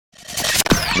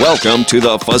Welcome to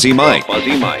the Fuzzy Mike,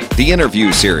 the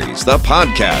interview series, the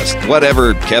podcast,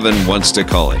 whatever Kevin wants to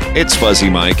call it. It's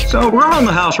Fuzzy Mike. So we're all in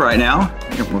the house right now.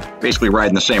 We're basically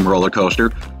riding the same roller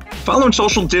coaster. Following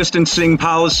social distancing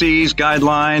policies,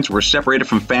 guidelines, we're separated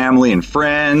from family and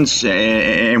friends,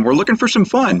 and we're looking for some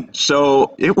fun.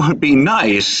 So it would be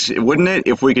nice, wouldn't it,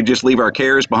 if we could just leave our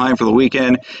cares behind for the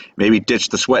weekend, maybe ditch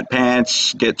the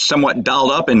sweatpants, get somewhat dolled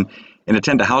up, and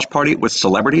attend a house party with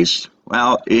celebrities?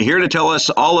 Well, here to tell us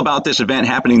all about this event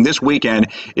happening this weekend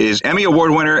is Emmy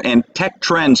Award winner and tech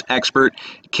trends expert,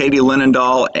 Katie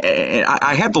Linendoll.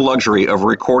 I have the luxury of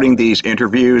recording these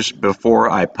interviews before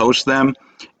I post them.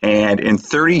 And in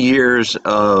 30 years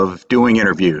of doing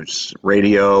interviews,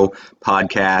 radio,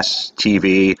 podcasts,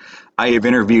 TV, I have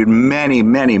interviewed many,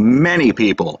 many, many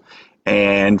people.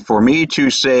 And for me to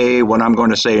say what I'm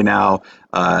going to say now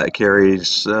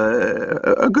carries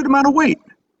a good amount of weight.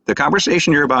 The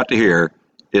conversation you're about to hear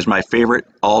is my favorite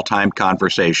all-time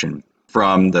conversation.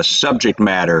 From the subject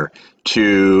matter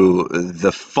to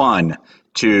the fun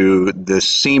to the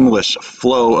seamless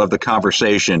flow of the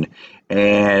conversation.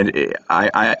 And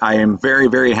I am very,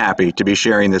 very happy to be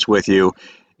sharing this with you.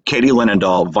 Katie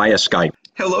Linendoll via Skype.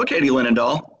 Hello, Katie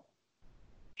Linendoll.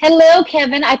 Hello,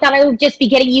 Kevin. I thought I would just be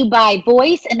getting you by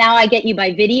voice, and now I get you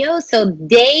by video, so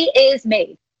day is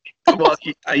made. Well,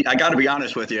 I got to be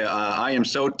honest with you. I am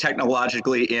so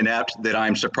technologically inept that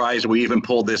I'm surprised we even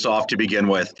pulled this off to begin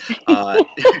with.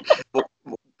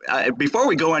 Before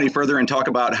we go any further and talk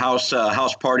about house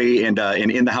party and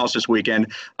in the house this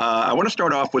weekend, I want to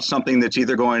start off with something that's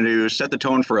either going to set the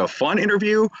tone for a fun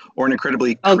interview or an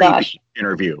incredibly creepy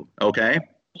interview. Okay?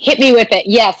 Hit me with it.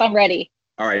 Yes, I'm ready.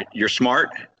 All right. You're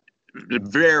smart,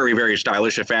 very, very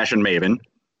stylish, a fashion maven,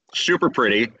 super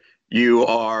pretty. You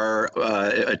are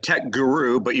a tech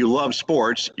guru, but you love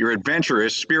sports. You're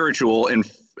adventurous, spiritual, and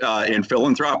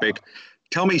philanthropic.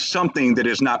 Tell me something that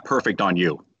is not perfect on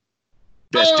you.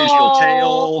 Vestigial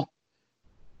tail,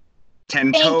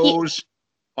 10 toes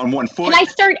on one foot. Can I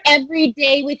start every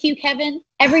day with you, Kevin?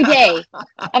 Every day.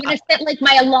 I'm going to set like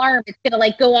my alarm. It's going to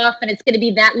like go off and it's going to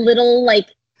be that little like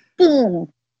boom.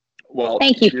 Well,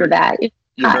 thank you for that.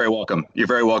 You're very welcome. You're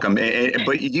very welcome.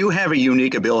 But you have a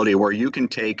unique ability where you can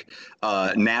take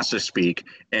NASA speak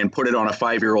and put it on a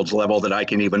 5-year-old's level that I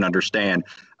can even understand.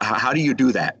 How do you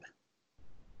do that?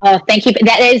 Thank you.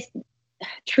 That is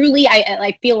truly,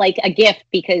 I feel like a gift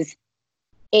because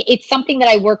it's something that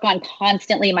I work on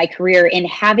constantly in my career, and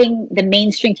having the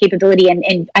mainstream capability.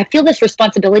 And I feel this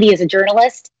responsibility as a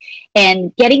journalist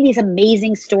and getting these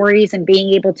amazing stories and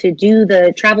being able to do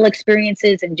the travel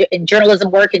experiences and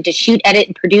journalism work and to shoot, edit,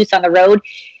 and produce on the road.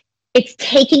 It's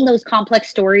taking those complex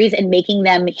stories and making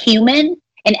them human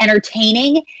and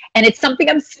entertaining. And it's something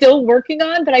I'm still working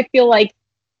on, but I feel like,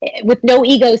 with no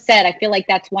ego said, I feel like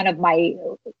that's one of my,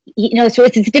 so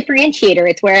it's a differentiator.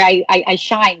 It's where I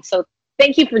shine. So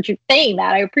thank you for saying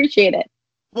that. I appreciate it.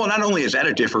 Well, not only is that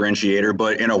a differentiator,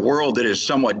 but in a world that is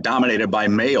somewhat dominated by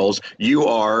males, you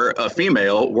are a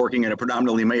female working in a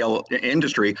predominantly male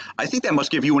industry. I think that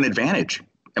must give you an advantage.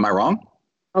 Am I wrong?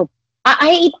 Oh,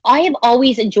 I have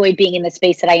always enjoyed being in the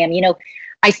space that I am.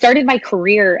 I started my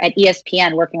career at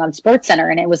ESPN working on SportsCenter,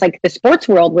 and it was like the sports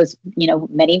world was,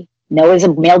 many know is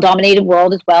a male-dominated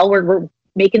world as well. We're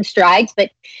making strides,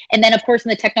 and then of course in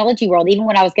the technology world, even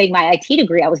when I was getting my IT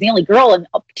degree, I was the only girl in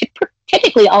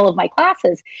typically all of my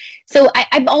classes. So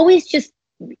I've always just,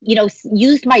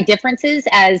 used my differences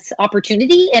as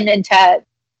opportunity and to,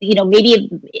 maybe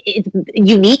it's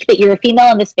unique that you're a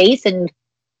female in the space, and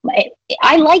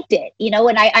I liked it,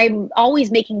 and I'm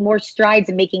always making more strides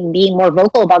and being more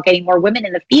vocal about getting more women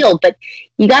in the field, but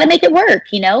you got to make it work,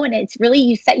 and it's really,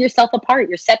 you set yourself apart.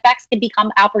 Your setbacks can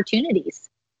become opportunities.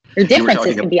 Your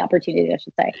differences can be opportunities, I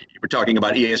should say. We're talking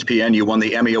about ESPN. You won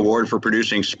the Emmy Award for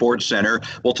producing SportsCenter.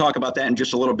 We'll talk about that in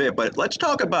just a little bit, but let's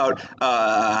talk about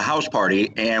House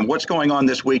Party and what's going on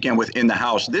this weekend within the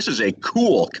house. This is a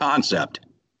cool concept.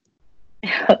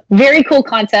 Very cool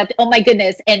concept. Oh my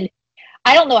goodness. And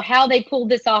I don't know how they pulled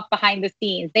this off behind the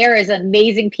scenes. There is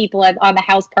amazing people on the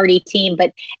House Party team,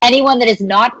 but anyone that is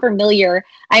not familiar,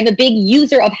 I'm a big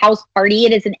user of House Party.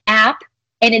 It is an app,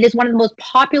 and it is one of the most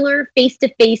popular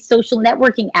face-to-face social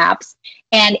networking apps.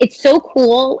 And it's so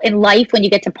cool in life when you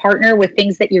get to partner with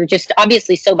things that you're just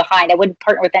obviously so behind. I wouldn't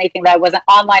partner with anything that I wasn't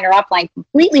online or offline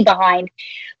completely behind.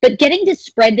 But getting to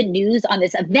spread the news on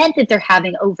this event that they're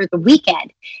having over the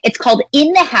weekend. It's called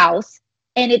In The House,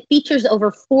 and it features over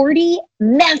 40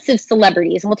 massive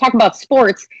celebrities. And we'll talk about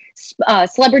sports.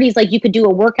 Celebrities like you could do a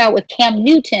workout with Cam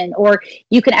Newton, or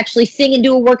you could actually sing and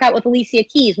do a workout with Alicia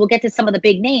Keys. We'll get to some of the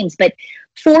big names, but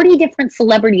 40 different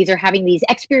celebrities are having these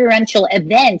experiential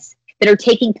events that are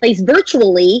taking place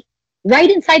virtually right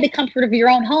inside the comfort of your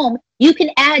own home. You can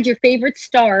add your favorite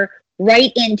star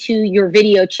right into your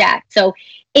video chat. So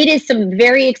it is some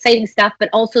very exciting stuff, but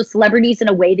also celebrities in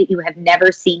a way that you have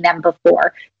never seen them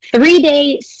before.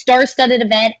 3-day star-studded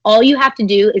event. All you have to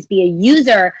do is be a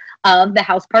user of the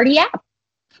Houseparty app.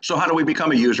 So how do we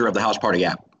become a user of the Houseparty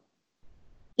app?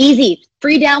 Easy,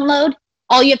 free download.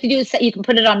 All you have to do is set, you can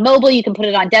put it on mobile, you can put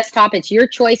it on desktop. It's your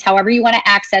choice, however you want to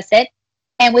access it.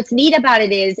 And what's neat about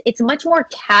it is it's much more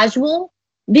casual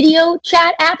video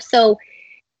chat app. So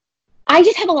I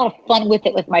just have a lot of fun with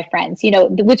it with my friends. You know,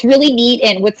 what's really neat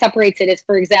and what separates it is,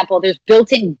 for example, there's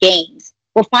built-in games.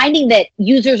 We're finding that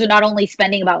users are not only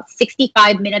spending about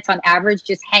 65 minutes on average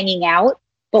just hanging out,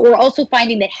 but we're also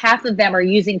finding that half of them are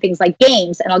using things like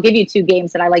games. And I'll give you 2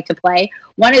 games that I like to play.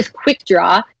 One is Quick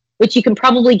Draw, which you can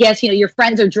probably guess, you know, your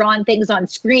friends are drawing things on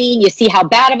screen. You see how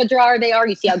bad of a drawer they are.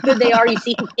 You see how good they are. You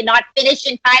see who cannot finish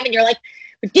in time. And you're like,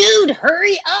 dude,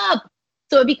 hurry up.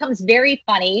 So it becomes very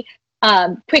funny.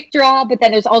 Quick Draw, but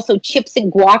then there's also Chips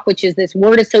and Guac, which is this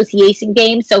word association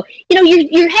game. So, you know,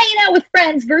 you're hanging out with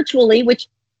friends virtually, which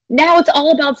now it's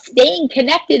all about staying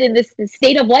connected in this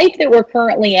state of life that we're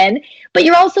currently in. But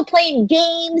you're also playing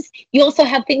games. You also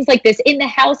have things like this in the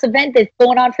house event that's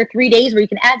going on for 3 days where you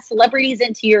can add celebrities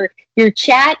into your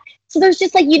chat. So there's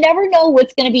just like, you never know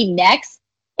what's going to be next.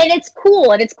 And it's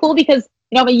cool. And it's cool because,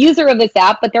 you know, I'm a user of this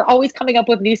app, but they're always coming up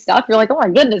with new stuff. You're like, oh my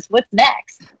goodness, what's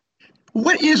next?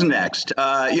 What is next?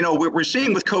 You know, we're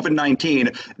seeing with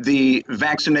COVID-19, the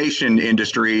vaccination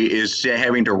industry is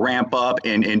having to ramp up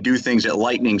and do things at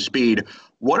lightning speed.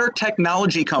 What are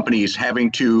technology companies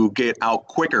having to get out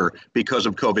quicker because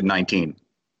of COVID-19?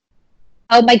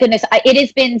 Oh my goodness. It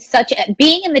has been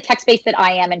being in the tech space that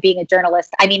I am and being a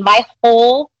journalist, I mean, my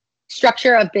whole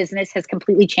structure of business has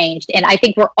completely changed. And I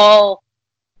think we're all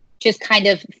just kind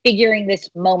of figuring this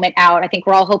moment out. I think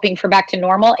we're all hoping for back to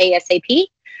normal ASAP.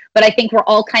 But I think we're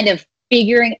all kind of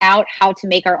figuring out how to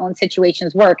make our own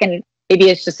situations work. And maybe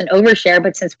it's just an overshare,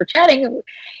 but since we're chatting,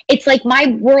 it's like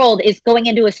my world is going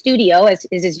into a studio, as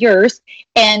is yours,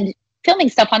 and filming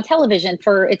stuff on television.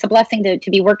 It's a blessing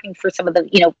to be working for some of the,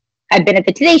 you know, I've been at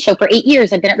the Today Show for 8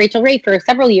 years. I've been at Rachel Ray for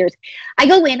several years. I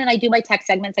go in and I do my tech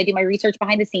segments. I do my research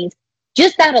behind the scenes.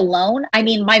 Just that alone, I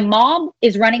mean, my mom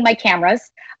is running my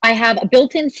cameras. I have a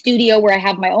built-in studio where I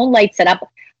have my own light set up.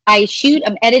 I shoot,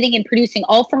 I'm editing and producing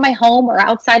all from my home or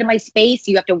outside of my space.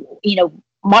 You have to, you know,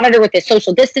 monitor with the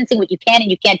social distancing, what you can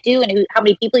and you can't do, and how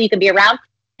many people you can be around.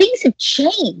 Things have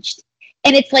changed.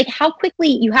 And it's like how quickly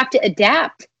you have to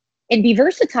adapt and be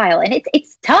versatile. And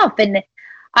it's tough. And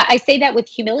I say that with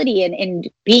humility and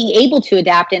being able to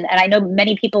adapt. And I know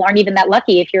many people aren't even that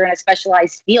lucky if you're in a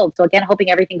specialized field. So again,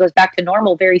 hoping everything goes back to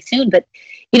normal very soon. But,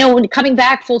 you know, when coming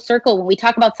back full circle, when we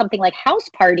talk about something like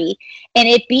Houseparty and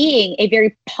it being a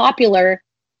very popular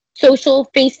social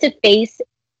face-to-face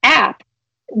app,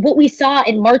 what we saw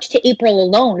in March to April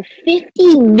alone,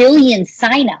 50 million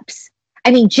signups.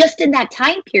 I mean, just in that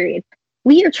time period.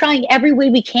 We are trying every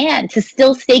way we can to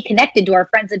still stay connected to our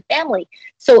friends and family.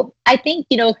 So I think,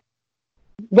 you know,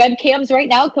 webcams right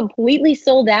now completely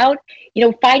sold out, you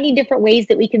know, finding different ways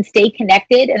that we can stay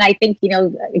connected. And I think, you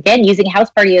know, again, using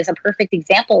Houseparty as a perfect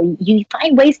example, you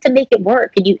find ways to make it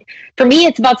work. And for me,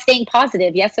 it's about staying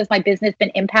positive. Yes, has my business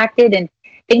been impacted and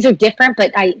things are different,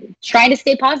 but I try to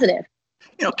stay positive.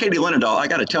 You know, Katie Linendoll, I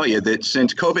got to tell you that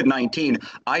since COVID-19,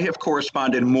 I have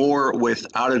corresponded more with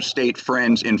out-of-state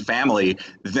friends and family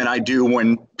than I do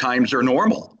when times are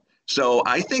normal. So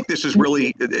I think this has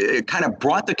really kind of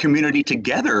brought the community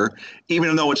together,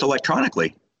 even though it's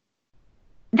electronically.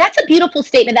 That's a beautiful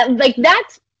statement.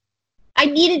 I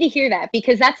needed to hear that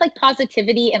because that's like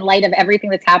positivity in light of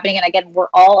everything that's happening. And again, we're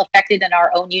all affected in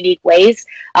our own unique ways,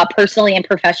 personally and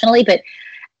professionally. But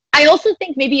I also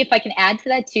think maybe if I can add to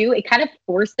that too, it kind of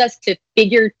forced us to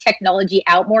figure technology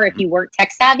out more if you weren't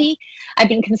tech savvy. I've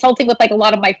been consulting with like a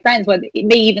lot of my friends, it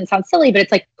may even sound silly, but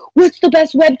it's like, what's the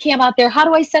best webcam out there? How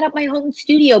do I set up my home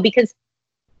studio? Because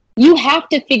you have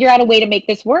to figure out a way to make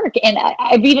this work. And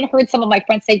I've even heard some of my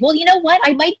friends say, well, you know what?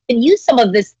 I might even use some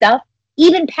of this stuff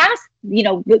even past, you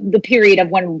know, the period of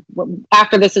when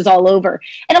after this is all over.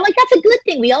 And I'm like, that's a good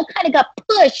thing. We all kind of got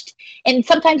pushed. And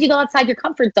sometimes you go outside your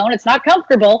comfort zone. It's not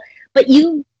comfortable, but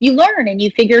you learn and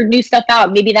you figure new stuff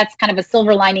out. Maybe that's kind of a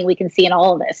silver lining we can see in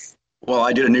all of this. Well,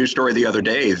 I did a news story the other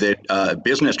day that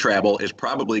business travel is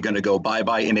probably going to go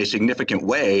bye-bye in a significant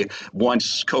way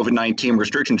once COVID-19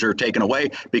 restrictions are taken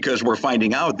away, because we're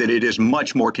finding out that it is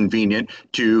much more convenient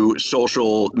to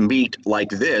social meet like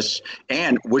this,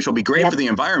 and which will be great for the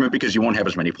environment because you won't have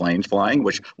as many planes flying,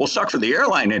 which will suck for the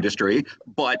airline industry,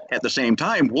 but at the same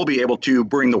time, we'll be able to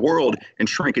bring the world and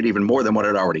shrink it even more than what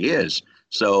it already is.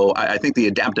 So I think the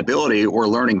adaptability we're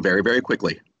learning very, very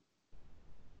quickly.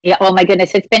 Yeah. Oh my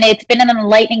goodness. It's been an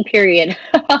enlightening period.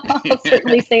 I'll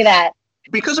certainly say that.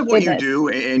 Because of what you do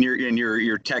and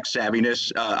your tech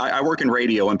savviness, I work in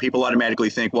radio, and people automatically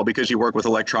think, well, because you work with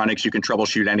electronics, you can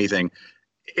troubleshoot anything.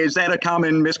 Is that a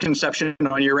common misconception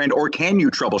on your end, or can you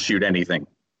troubleshoot anything?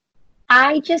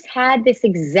 I just had this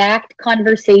exact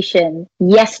conversation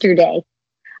yesterday.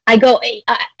 And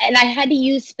I had to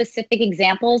use specific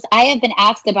examples. I have been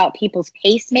asked about people's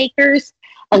pacemakers,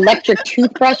 electric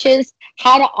toothbrushes,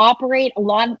 how to operate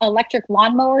electric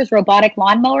lawnmowers, robotic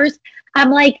lawnmowers. I'm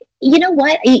like, you know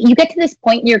what? You get to this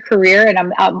point in your career, and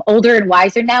I'm older and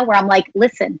wiser now, where I'm like,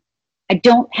 listen, I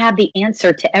don't have the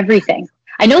answer to everything.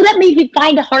 I know that may be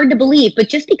find hard to believe, but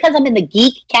just because I'm in the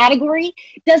geek category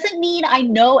doesn't mean I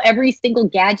know every single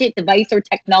gadget, device, or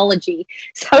technology.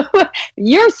 So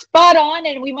you're spot on,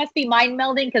 and we must be mind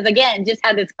melding, because again, just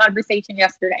had this conversation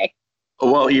yesterday.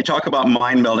 Well, you talk about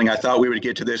mind melding. I thought we would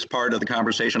get to this part of the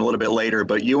conversation a little bit later,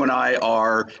 but you and I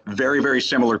are very, very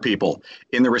similar people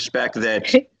in the respect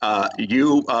that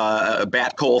you,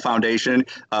 Bat Cole Foundation,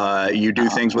 you do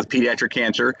things with pediatric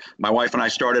cancer. My wife and I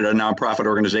started a nonprofit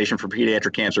organization for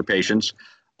pediatric cancer patients.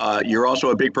 You're also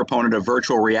a big proponent of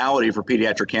virtual reality for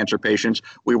pediatric cancer patients.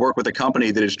 We work with a company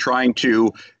that is trying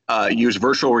to use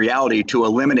virtual reality to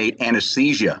eliminate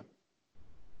anesthesia.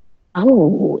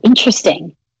 Oh,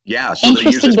 interesting. Yeah. So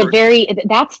interesting, but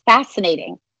that's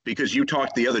fascinating. Because you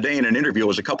talked the other day in an interview, it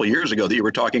was a couple of years ago, that you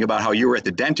were talking about how you were at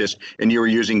the dentist and you were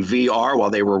using VR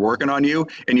while they were working on you.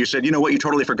 And you said, you know what, you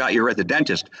totally forgot you were at the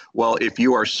dentist. Well, if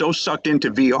you are so sucked into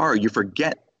VR, you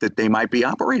forget that they might be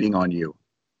operating on you.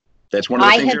 That's one of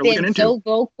the things you're looking into. I have been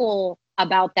so vocal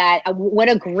about that. What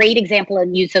a great example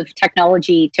and use of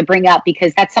technology to bring up,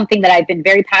 because that's something that I've been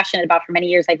very passionate about for many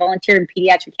years. I volunteered in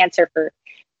pediatric cancer for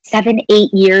 7-8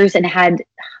 years and had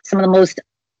some of the most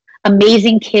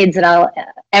amazing kids that I'll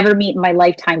ever meet in my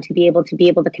lifetime to be able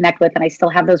to connect with. And I still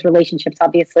have those relationships,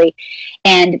 obviously.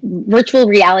 And virtual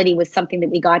reality was something that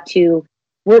we got to,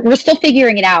 we're still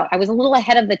figuring it out. I was a little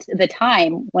ahead of the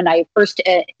time when I first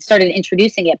started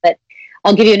introducing it, but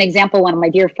I'll give you an example. One of my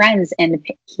dear friends, and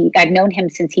I've known him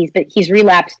since he's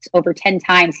relapsed over 10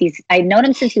 times. I've known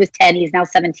him since he was 10. He's now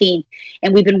 17.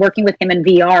 And we've been working with him in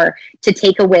VR to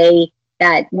take away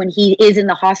that when he is in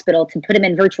the hospital, to put him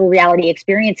in virtual reality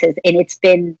experiences. And it's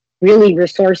been really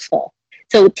resourceful.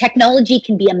 So technology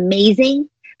can be amazing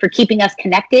for keeping us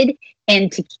connected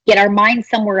and to get our minds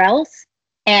somewhere else.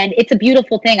 And it's a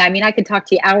beautiful thing. I mean, I could talk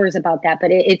to you hours about that,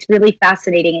 but it's really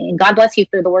fascinating. And God bless you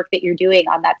for the work that you're doing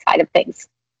on that side of things.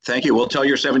 Thank you. We'll tell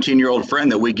your 17-year-old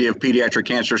friend that we give pediatric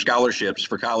cancer scholarships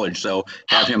for college. So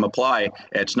have him apply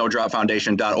at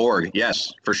snowdropfoundation.org.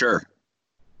 Yes, for sure.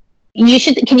 Can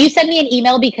you send me an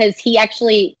email, because he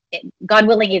actually, God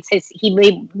willing, he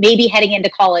may be heading into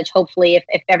college, hopefully,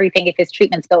 if his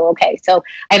treatments go okay. So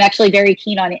I'm actually very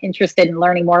interested in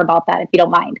learning more about that, if you don't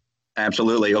mind.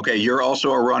 Absolutely. Okay, you're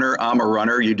also a runner. I'm a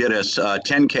runner. You did a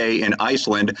 10K in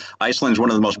Iceland. Iceland's one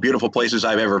of the most beautiful places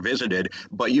I've ever visited.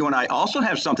 But you and I also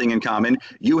have something in common.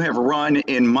 You have run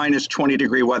in minus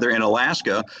 20-degree weather in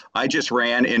Alaska. I just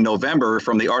ran in November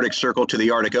from the Arctic Circle to the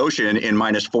Arctic Ocean in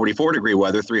minus 44-degree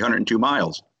weather, 302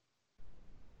 miles.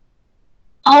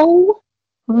 Oh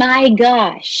my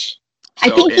gosh. I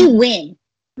think you win.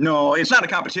 No, it's not a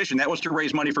competition. That was to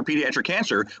raise money for pediatric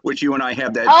cancer, which you and I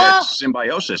have that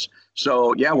symbiosis.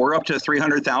 So yeah, we're up to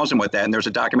 300,000 with that, and there's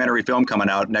a documentary film coming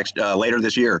out later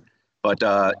this year. But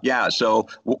yeah, so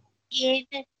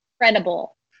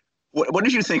incredible. What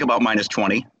did you think about minus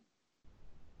 20?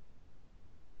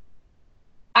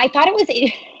 I thought it was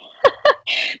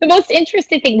the most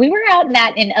interesting thing. We were out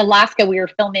in Alaska. We were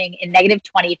filming in negative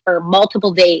 20 for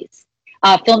multiple days,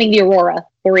 filming the Aurora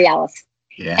Borealis.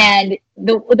 Yeah. And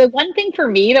the one thing for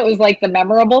me that was like the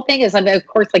memorable thing is, of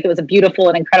course, like it was a beautiful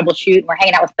and incredible shoot. And we're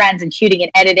hanging out with friends and shooting and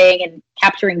editing and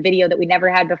capturing video that we never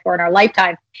had before in our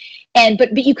lifetime. And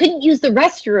but you couldn't use the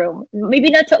restroom. Maybe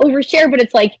not to overshare, but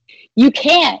it's like you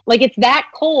can't. Like it's that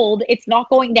cold. It's not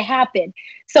going to happen.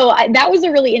 So that was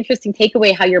a really interesting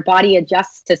takeaway, how your body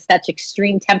adjusts to such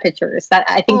extreme temperatures. That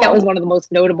I think that was one of the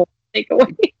most notable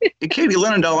takeaway. Katie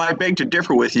Linendoll, I beg to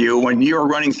differ with you. When you're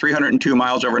running 302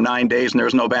 miles over 9 days and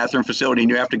there's no bathroom facility and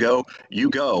you have to go, you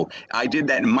go. I did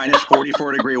that in minus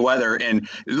 44 degree weather, and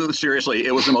seriously,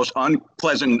 it was the most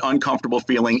unpleasant, uncomfortable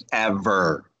feeling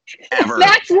ever.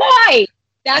 That's why.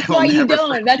 That's why you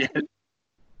don't.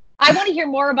 I want to hear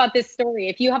more about this story.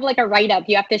 If you have like a write-up,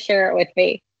 you have to share it with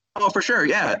me. Oh, for sure.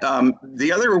 Yeah.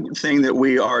 The other thing that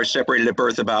we are separated at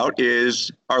birth about is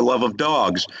our love of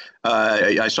dogs.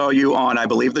 I saw you on, I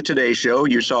believe, the Today Show.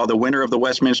 You saw the winner of the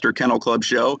Westminster Kennel Club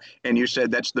show, and you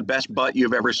said that's the best butt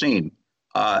you've ever seen.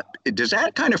 Does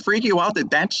that kind of freak you out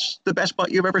that that's the best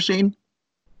butt you've ever seen?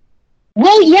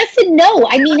 Well, yes and no.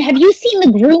 I mean, have you seen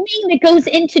the grooming that goes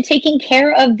into taking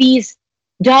care of these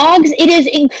dogs? It is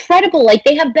incredible. Like,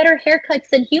 they have better haircuts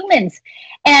than humans.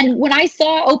 And when I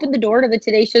opened the door to the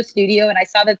Today Show studio and I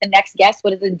saw that the next guest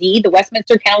was indeed the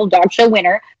Westminster Kennel Dog Show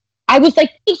winner, I was like,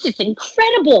 this is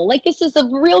incredible. Like, this is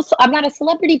I'm not a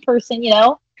celebrity person,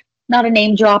 not a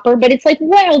name dropper, but it's like,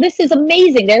 wow, this is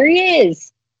amazing. There he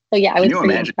is. So yeah, I was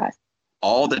pretty impressed.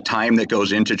 All the time that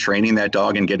goes into training that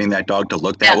dog and getting that dog to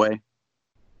look that way?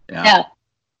 Yeah.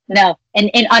 No. And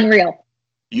unreal.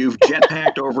 You've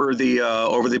jetpacked over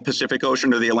the Pacific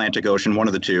Ocean or the Atlantic Ocean, one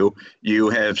of the two. You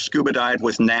have scuba dived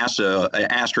with NASA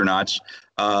astronauts.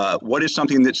 What is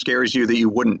something that scares you that you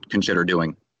wouldn't consider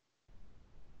doing?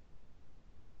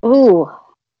 Ooh,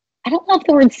 I don't know if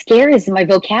the word scare is in my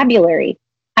vocabulary.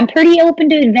 I'm pretty open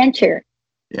to adventure.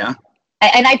 Yeah.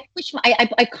 And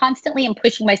I constantly am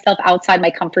pushing myself outside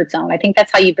my comfort zone. I think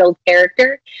that's how you build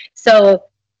character. So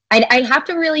I'd have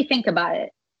to really think about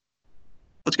it.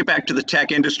 Let's get back to the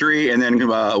tech industry and then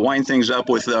wind things up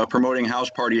with promoting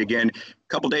Houseparty again. A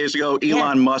couple days ago,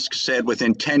 Elon Musk said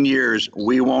within 10 years,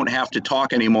 we won't have to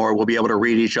talk anymore. We'll be able to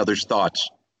read each other's thoughts.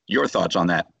 Your thoughts on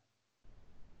that?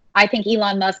 I think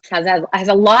Elon Musk has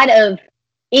a lot of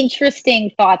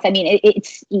interesting thoughts. I mean,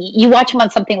 it's you watch him on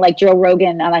something like Joe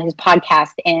Rogan on his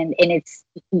podcast, and it's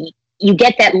you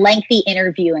get that lengthy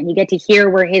interview and you get to hear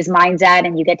where his mind's at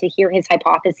and you get to hear his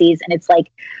hypotheses, and it's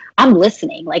like, I'm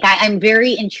listening. Like, I'm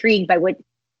very intrigued by what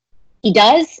he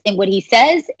does and what he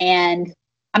says, and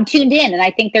I'm tuned in. And I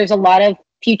think there's a lot of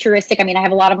futuristic. I mean, I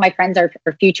have a lot of my friends are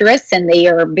futurists, and they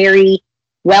are very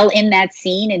well in that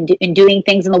scene and doing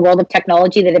things in the world of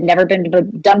technology that have never been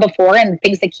done before, and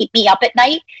things that keep me up at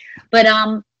night. But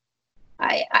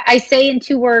I say in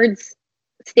 2 words,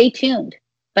 stay tuned.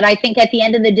 But I think at the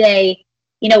end of the day,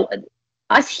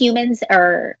 us humans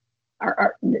are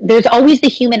there's always the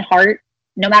human heart.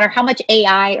 No matter how much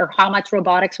AI or how much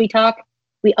robotics we talk,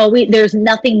 there's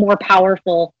nothing more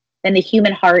powerful than the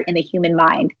human heart and the human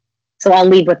mind. So I'll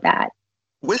leave with that.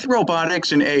 With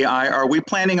robotics and AI, are we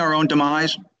planning our own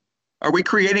demise? Are we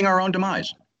creating our own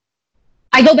demise?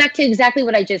 I go back to exactly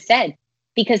what I just said,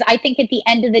 because I think at the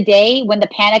end of the day, when the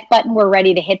panic button, we're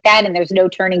ready to hit that and there's no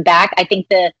turning back, I think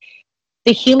the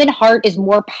human heart is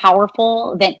more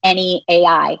powerful than any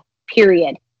AI,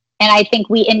 period. And I think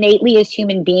we innately as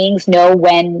human beings know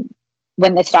when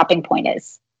the stopping point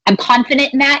is. I'm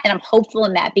confident in that, and I'm hopeful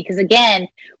in that, because again,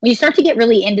 when you start to get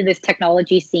really into this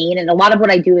technology scene, and a lot of what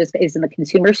I do is in the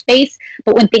consumer space,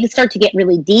 but when things start to get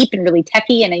really deep and really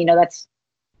techie, and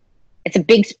it's a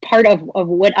big part of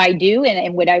what I do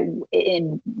and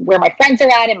where my friends are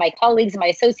at and my colleagues and my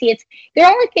associates, there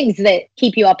are things that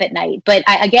keep you up at night. But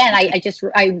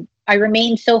I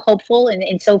remain so hopeful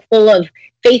and so full of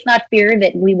faith, not fear,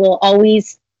 that we will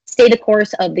always stay the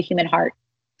course of the human heart.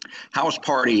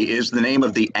 Houseparty is the name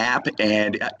of the app,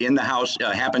 and In the House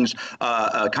happens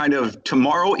kind of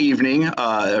tomorrow evening,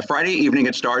 Friday evening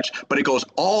it starts, but it goes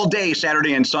all day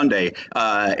Saturday and Sunday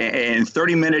in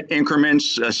 30-minute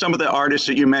increments. Some of the artists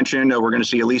that you mentioned, we're going to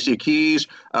see Alicia Keys.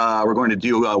 We're going to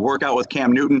do a workout with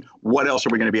Cam Newton. What else are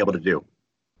we going to be able to do?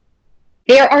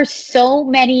 There are so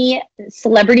many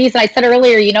celebrities. I said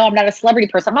earlier, I'm not a celebrity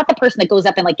person. I'm not the person that goes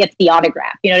up and like gets the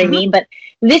autograph. You know what I mean? But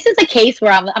this is a case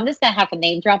where I'm just going to have to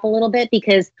name drop a little bit,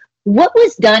 because what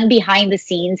was done behind the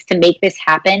scenes to make this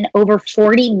happen, over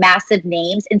 40 massive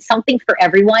names and something for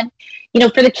everyone.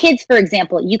 For the kids, for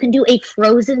example, you can do a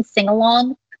Frozen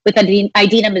sing-along with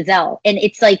Idina Menzel. And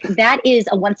it's like, that is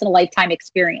a once in a lifetime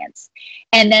experience.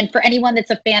 And then for anyone that's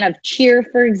a fan of Cheer,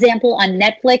 for example, on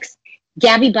Netflix,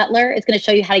 Gabby Butler is going to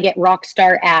show you how to get rock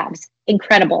star abs.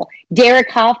 Incredible. Derek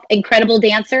Huff, incredible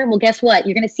dancer. Well, guess what?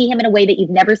 You're going to see him in a way that you've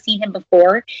never seen him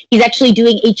before. He's actually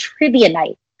doing a trivia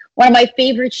night. One of my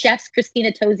favorite chefs, Christina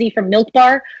Tosi from Milk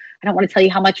Bar. I don't want to tell you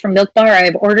how much from Milk Bar I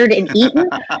have ordered and eaten.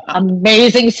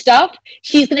 Amazing stuff.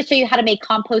 She's going to show you how to make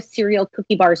compost cereal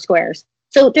cookie bar squares.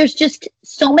 So there's just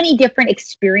so many different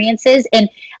experiences. And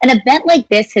an event like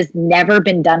this has never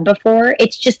been done before.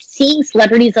 It's just seeing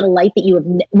celebrities at a light that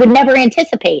you would never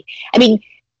anticipate. I mean,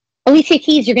 Alicia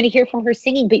Keys, you're going to hear from her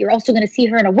singing, but you're also going to see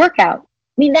her in a workout.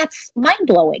 I mean, that's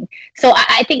mind-blowing. So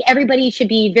I think everybody should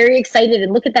be very excited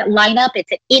and look at that lineup.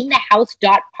 It's at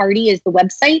inthehouse.party is the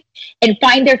website, and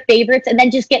find their favorites, and then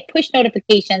just get push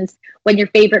notifications when your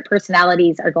favorite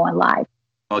personalities are going live.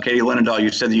 Well, Katie Linendoll,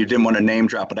 you said that you didn't want to name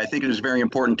drop, but I think it is very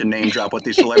important to name drop what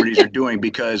these celebrities are doing,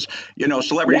 because, you know,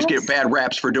 celebrities get bad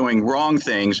raps for doing wrong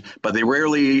things, but you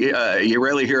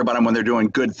rarely hear about them when they're doing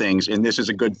good things. And this is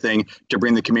a good thing to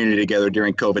bring the community together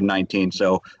during COVID-19.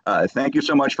 So thank you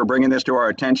so much for bringing this to our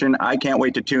attention. I can't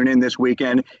wait to tune in this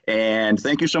weekend. And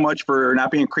thank you so much for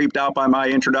not being creeped out by my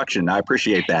introduction. I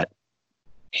appreciate that.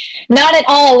 Not at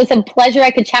all. It was a pleasure.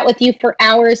 I could chat with you for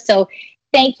hours. So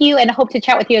thank you, and I hope to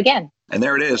chat with you again. And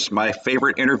there it is, my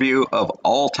favorite interview of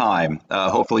all time.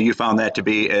 Hopefully you found that to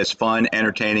be as fun,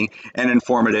 entertaining, and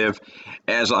informative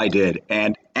as I did.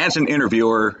 And as an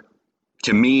interviewer,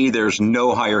 to me, there's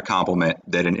no higher compliment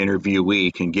that an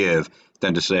interviewee can give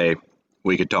than to say,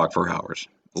 we could talk for hours.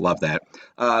 Love that.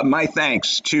 My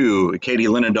thanks to Katie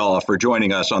Linendoll for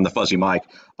joining us on the Fuzzy Mike.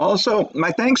 Also,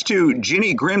 my thanks to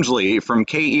Ginny Grimsley from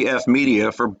KEF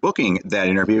Media for booking that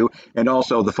interview, and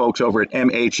also the folks over at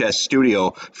MHS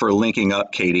Studio for linking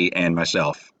up Katie and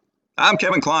myself. I'm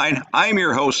Kevin Klein. I'm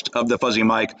your host of the Fuzzy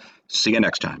Mike. See you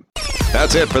next time.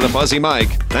 That's it for the Fuzzy Mike.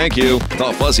 Thank you.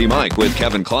 The Fuzzy Mike with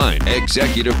Kevin Klein.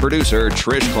 Executive producer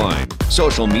Trish Klein.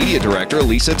 Social media director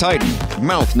Lisa Titan.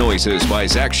 Mouth noises by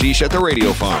Zach Sheesh at the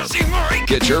Radio Farm.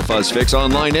 Get your fuzz fix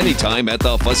online anytime at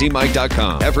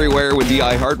thefuzzymike.com. Everywhere with the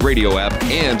iHeartRadio app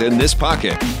and in this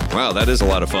pocket. Wow, that is a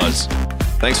lot of fuzz.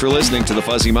 Thanks for listening to the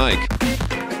Fuzzy Mike.